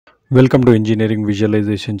Welcome to Engineering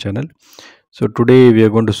Visualization channel. So today we are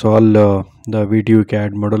going to solve the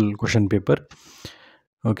VTU-CAED model question paper.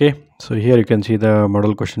 Okay, so here you can see the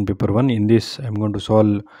model question paper 1. In this I'm going to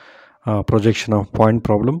solve projection of point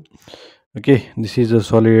problem. Okay, this is a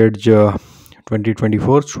solid edge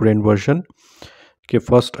 2024 student version. Okay,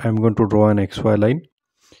 first I'm going to draw an XY line.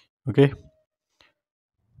 Okay,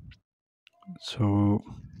 so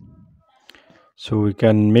we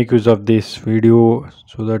can make use of this video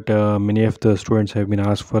so that many of the students have been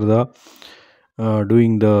asked for the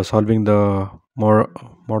solving the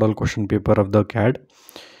model question paper of the CAD.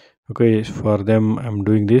 Okay, for them I'm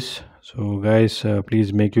doing this. So guys,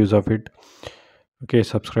 please make use of it. Okay,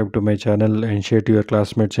 subscribe to my channel and share to your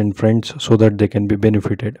classmates and friends so that they can be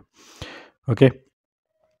benefited. Okay,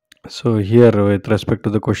 so here with respect to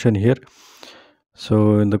the question here,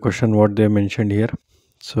 so in the question what they mentioned here,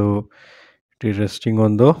 so it is resting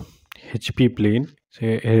on the HP plane,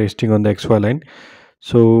 say resting on the XY line.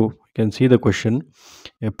 So you can see the question,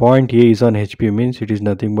 a point A is on HP means it is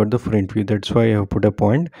nothing but the front view. That's why I have put a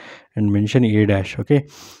point and mention A dash. Okay,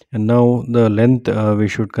 and now the length we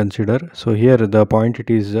should consider. So here the point,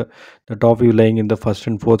 it is the top view lying in the first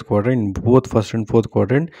and fourth quadrant. In both first and fourth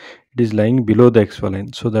quadrant it is lying below the XY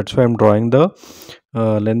line. So that's why I'm drawing the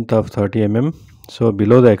length of 30 mm, so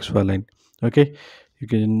below the XY line. Okay, you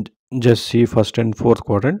can just see first and fourth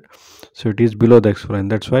quadrant, so it is below the XY line.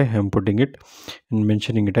 That's why I'm putting it and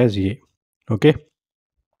mentioning it as A. Okay,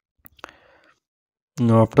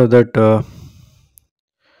 now after that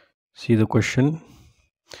see the question,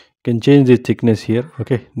 you can change the thickness here.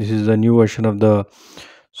 Okay, this is the new version of the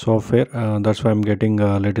software, that's why I'm getting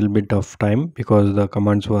a little bit of time because the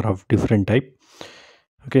commands were of different type.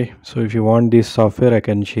 Okay, so if you want this software I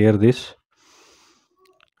can share this.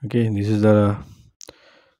 Okay, this is the,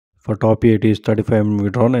 for top A it is 35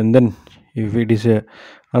 mm drawn, and then if it is a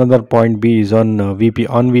another point B is on VP.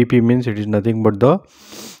 On VP means it is nothing but the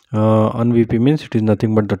on VP means it is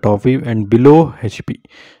nothing but the top view, and below HP.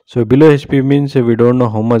 So below HP means we don't know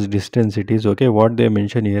how much distance it is. Okay, what they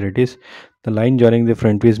mention here, it is the line joining the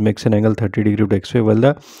front views makes an angle 30 degree to XY,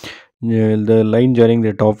 while the line joining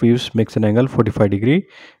the top views makes an angle 45 degree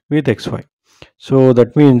with XY. So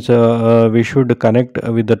that means we should connect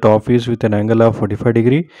with the top views with an angle of 45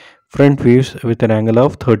 degree, front views with an angle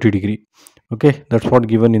of 30 degree. Okay, that's what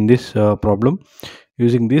given in this problem.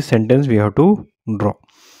 Using this sentence we have to draw.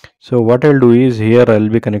 So what I'll do is, here I'll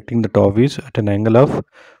be connecting the top views at an angle of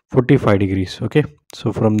 45 degrees. Okay,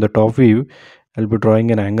 so from the top view I'll be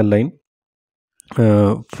drawing an angle line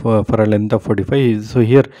for a length of 45. So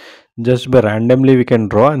here just by randomly we can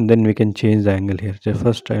draw, and then we can change the angle here. So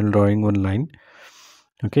first I'm drawing one line.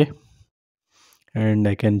 Okay, and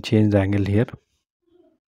I can change the angle here,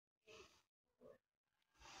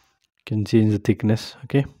 can change the thickness.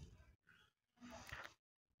 Okay,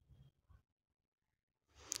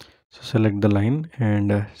 so select the line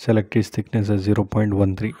and select its thickness as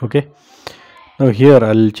 0.13. okay, now here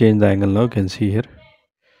I'll change the angle. Now you can see here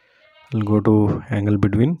I'll go to angle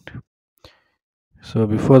between. So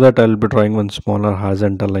before that I'll be drawing one smaller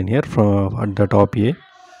horizontal line here from at the top A.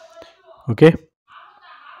 Okay,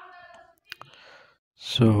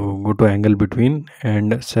 so go to angle between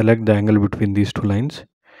and select the angle between these two lines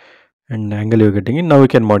and angle you're getting in. Now we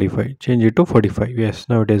can modify, change it to 45. Yes,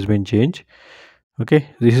 now it has been changed. Okay,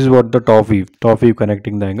 this is what the top view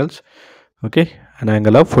connecting the angles. Okay, an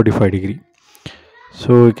angle of 45 degree.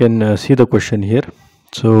 So you can see the question here.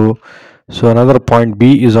 So another point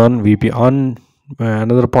B is on VP. On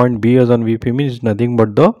another point B is on VP means nothing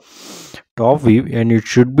but the top view, and it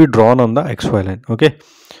should be drawn on the XY line. Okay,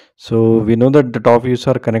 so we know that the top views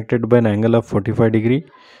are connected by an angle of 45 degree.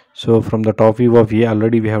 So from the top view of A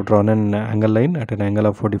already we have drawn an angle line at an angle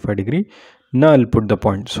of 45 degree. Now I'll put the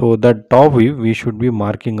point. So that top view we should be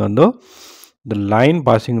marking on the line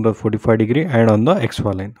passing the 45 degree and on the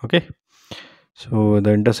XY line. Okay, so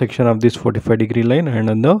the intersection of this 45 degree line and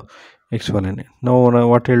on the XY line. Now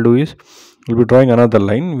what I'll do is we'll be drawing another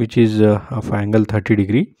line which is of angle 30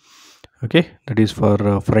 degree. Okay, that is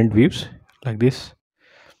for front views like this.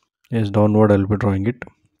 Yes, downward I'll be drawing it.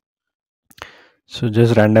 So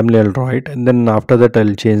just randomly I'll draw it, and then after that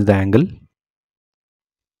I'll change the angle.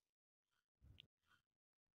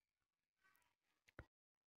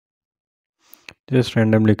 Just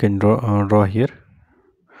randomly can draw here.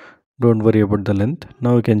 Don't worry about the length.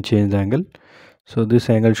 Now we can change the angle. So this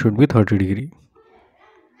angle should be 30 degree.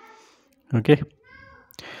 Okay,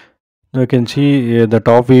 now you can see the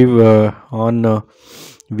top view on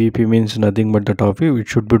VP means nothing but the top view. It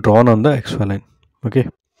should be drawn on the XY line. Okay,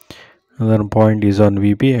 another point is on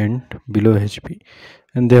VP and below HP,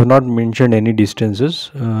 and they have not mentioned any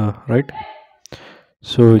distances, right?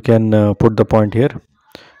 So we can put the point here,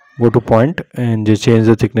 go to point and just change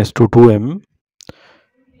the thickness to 2 mm.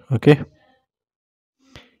 Okay,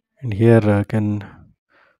 and here I can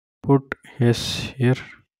put yes here.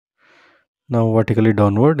 Now vertically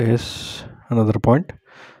downward is another point.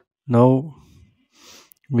 Now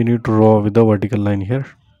we need to draw with the vertical line here.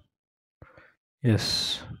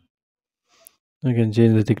 Yes, I can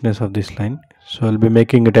change the thickness of this line. So I'll be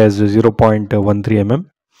making it as 0.13 mm.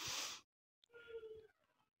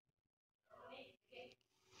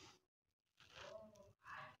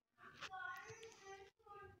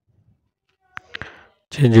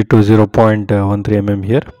 Change it to 0.13 mm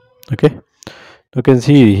here. Okay, you can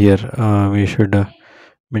see here we should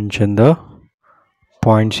mention the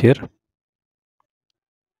points here.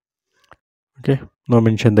 Okay, now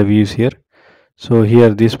mention the views here. So here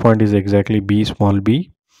this point is exactly B, small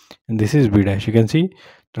b, and this is B dash. You can see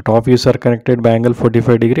the top views are connected by angle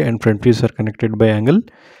 45 degree and front views are connected by angle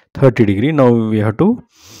 30 degree. Now we have to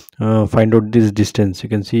find out this distance. You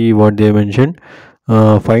can see what they mentioned.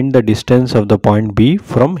 Find the distance of the point B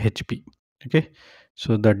from HP. Okay,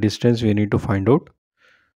 so that distance we need to find out.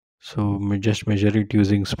 So we just measure it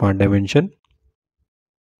using smart dimension.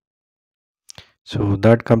 So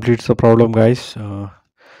that completes the problem, guys.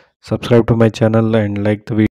 Subscribe to my channel and like the video.